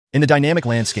In the dynamic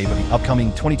landscape of the upcoming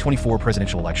 2024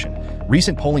 presidential election,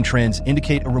 recent polling trends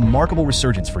indicate a remarkable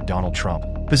resurgence for Donald Trump,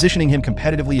 positioning him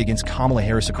competitively against Kamala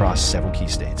Harris across several key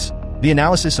states. The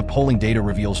analysis of polling data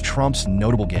reveals Trump's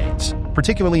notable gains,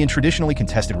 particularly in traditionally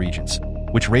contested regions,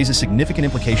 which raises significant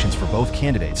implications for both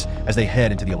candidates as they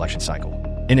head into the election cycle.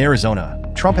 In Arizona,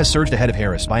 Trump has surged ahead of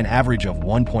Harris by an average of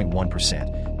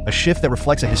 1.1%, a shift that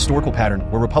reflects a historical pattern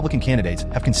where Republican candidates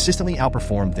have consistently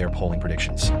outperformed their polling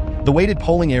predictions. The weighted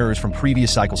polling errors from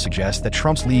previous cycles suggest that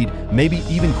Trump's lead may be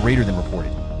even greater than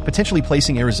reported, potentially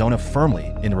placing Arizona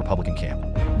firmly in the Republican camp.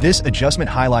 This adjustment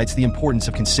highlights the importance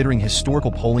of considering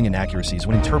historical polling inaccuracies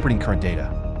when interpreting current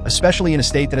data, especially in a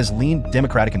state that has leaned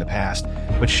Democratic in the past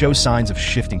but shows signs of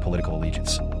shifting political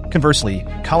allegiance. Conversely,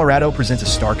 Colorado presents a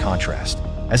stark contrast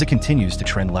as it continues to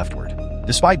trend leftward.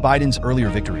 Despite Biden's earlier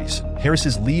victories,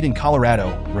 Harris's lead in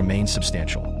Colorado remains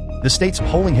substantial. The state's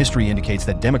polling history indicates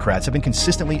that Democrats have been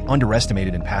consistently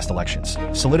underestimated in past elections,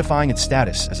 solidifying its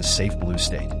status as a safe blue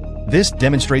state. This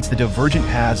demonstrates the divergent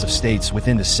paths of states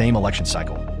within the same election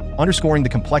cycle, underscoring the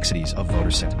complexities of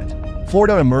voter sentiment.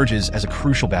 Florida emerges as a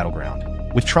crucial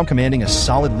battleground, with Trump commanding a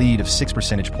solid lead of 6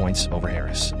 percentage points over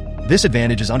Harris. This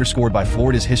advantage is underscored by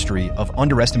Florida's history of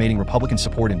underestimating Republican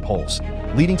support in polls,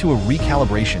 leading to a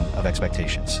recalibration of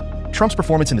expectations. Trump's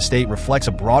performance in the state reflects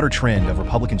a broader trend of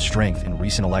Republican strength in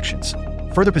recent elections,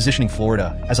 further positioning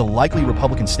Florida as a likely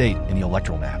Republican state in the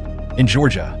electoral map. In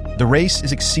Georgia, the race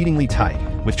is exceedingly tight,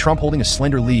 with Trump holding a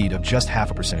slender lead of just half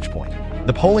a percentage point.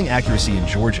 The polling accuracy in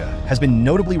Georgia has been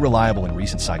notably reliable in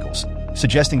recent cycles,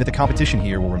 suggesting that the competition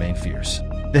here will remain fierce.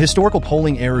 The historical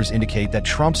polling errors indicate that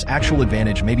Trump's actual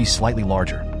advantage may be slightly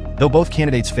larger, though both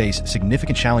candidates face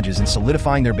significant challenges in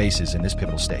solidifying their bases in this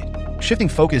pivotal state. Shifting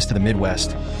focus to the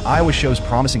Midwest, Iowa shows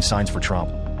promising signs for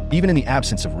Trump, even in the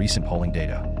absence of recent polling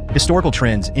data. Historical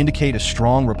trends indicate a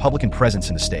strong Republican presence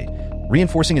in the state,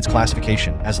 reinforcing its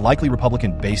classification as likely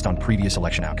Republican based on previous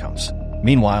election outcomes.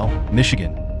 Meanwhile,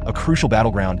 Michigan, a crucial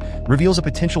battleground, reveals a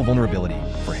potential vulnerability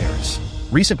for Harris.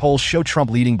 Recent polls show Trump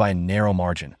leading by a narrow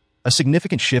margin, a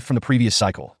significant shift from the previous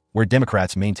cycle, where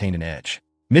Democrats maintained an edge.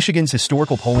 Michigan's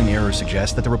historical polling errors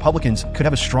suggest that the Republicans could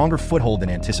have a stronger foothold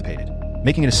than anticipated,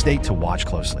 making it a state to watch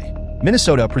closely.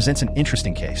 Minnesota presents an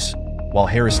interesting case. While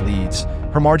Harris leads,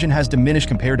 her margin has diminished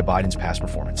compared to Biden's past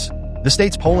performance. The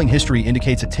state's polling history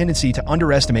indicates a tendency to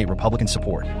underestimate Republican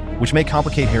support, which may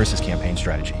complicate Harris's campaign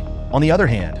strategy. On the other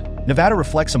hand, Nevada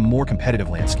reflects a more competitive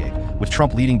landscape, with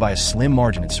Trump leading by a slim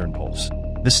margin in certain polls.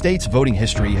 The state's voting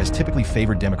history has typically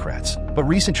favored Democrats, but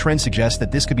recent trends suggest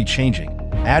that this could be changing,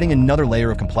 adding another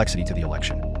layer of complexity to the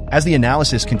election. As the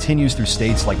analysis continues through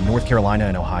states like North Carolina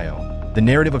and Ohio, the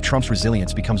narrative of Trump's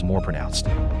resilience becomes more pronounced.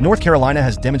 North Carolina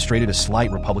has demonstrated a slight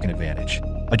Republican advantage,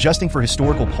 adjusting for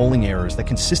historical polling errors that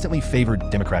consistently favored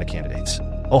Democratic candidates.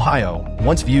 Ohio,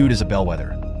 once viewed as a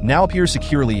bellwether, now appears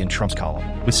securely in Trump's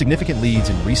column, with significant leads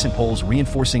in recent polls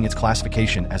reinforcing its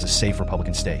classification as a safe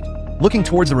Republican state. Looking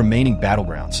towards the remaining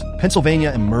battlegrounds,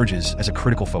 Pennsylvania emerges as a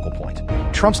critical focal point.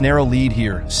 Trump's narrow lead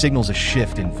here signals a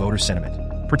shift in voter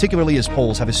sentiment, particularly as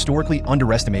polls have historically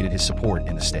underestimated his support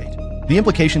in the state. The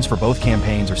implications for both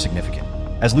campaigns are significant,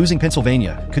 as losing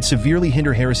Pennsylvania could severely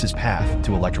hinder Harris's path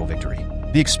to electoral victory.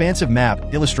 The expansive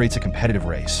map illustrates a competitive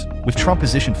race, with Trump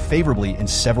positioned favorably in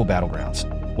several battlegrounds,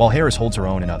 while Harris holds her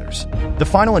own in others. The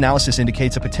final analysis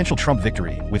indicates a potential Trump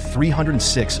victory with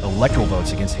 306 electoral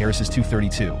votes against Harris's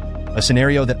 232, a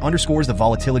scenario that underscores the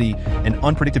volatility and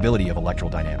unpredictability of electoral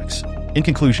dynamics. In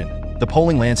conclusion, the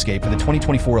polling landscape for the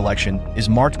 2024 election is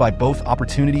marked by both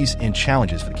opportunities and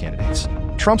challenges for the candidates.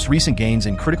 Trump's recent gains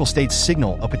in critical states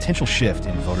signal a potential shift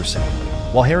in voter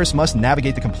sentiment, while Harris must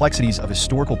navigate the complexities of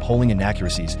historical polling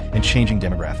inaccuracies and changing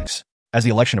demographics. As the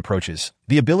election approaches,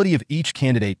 the ability of each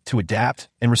candidate to adapt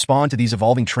and respond to these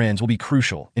evolving trends will be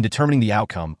crucial in determining the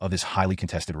outcome of this highly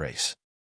contested race.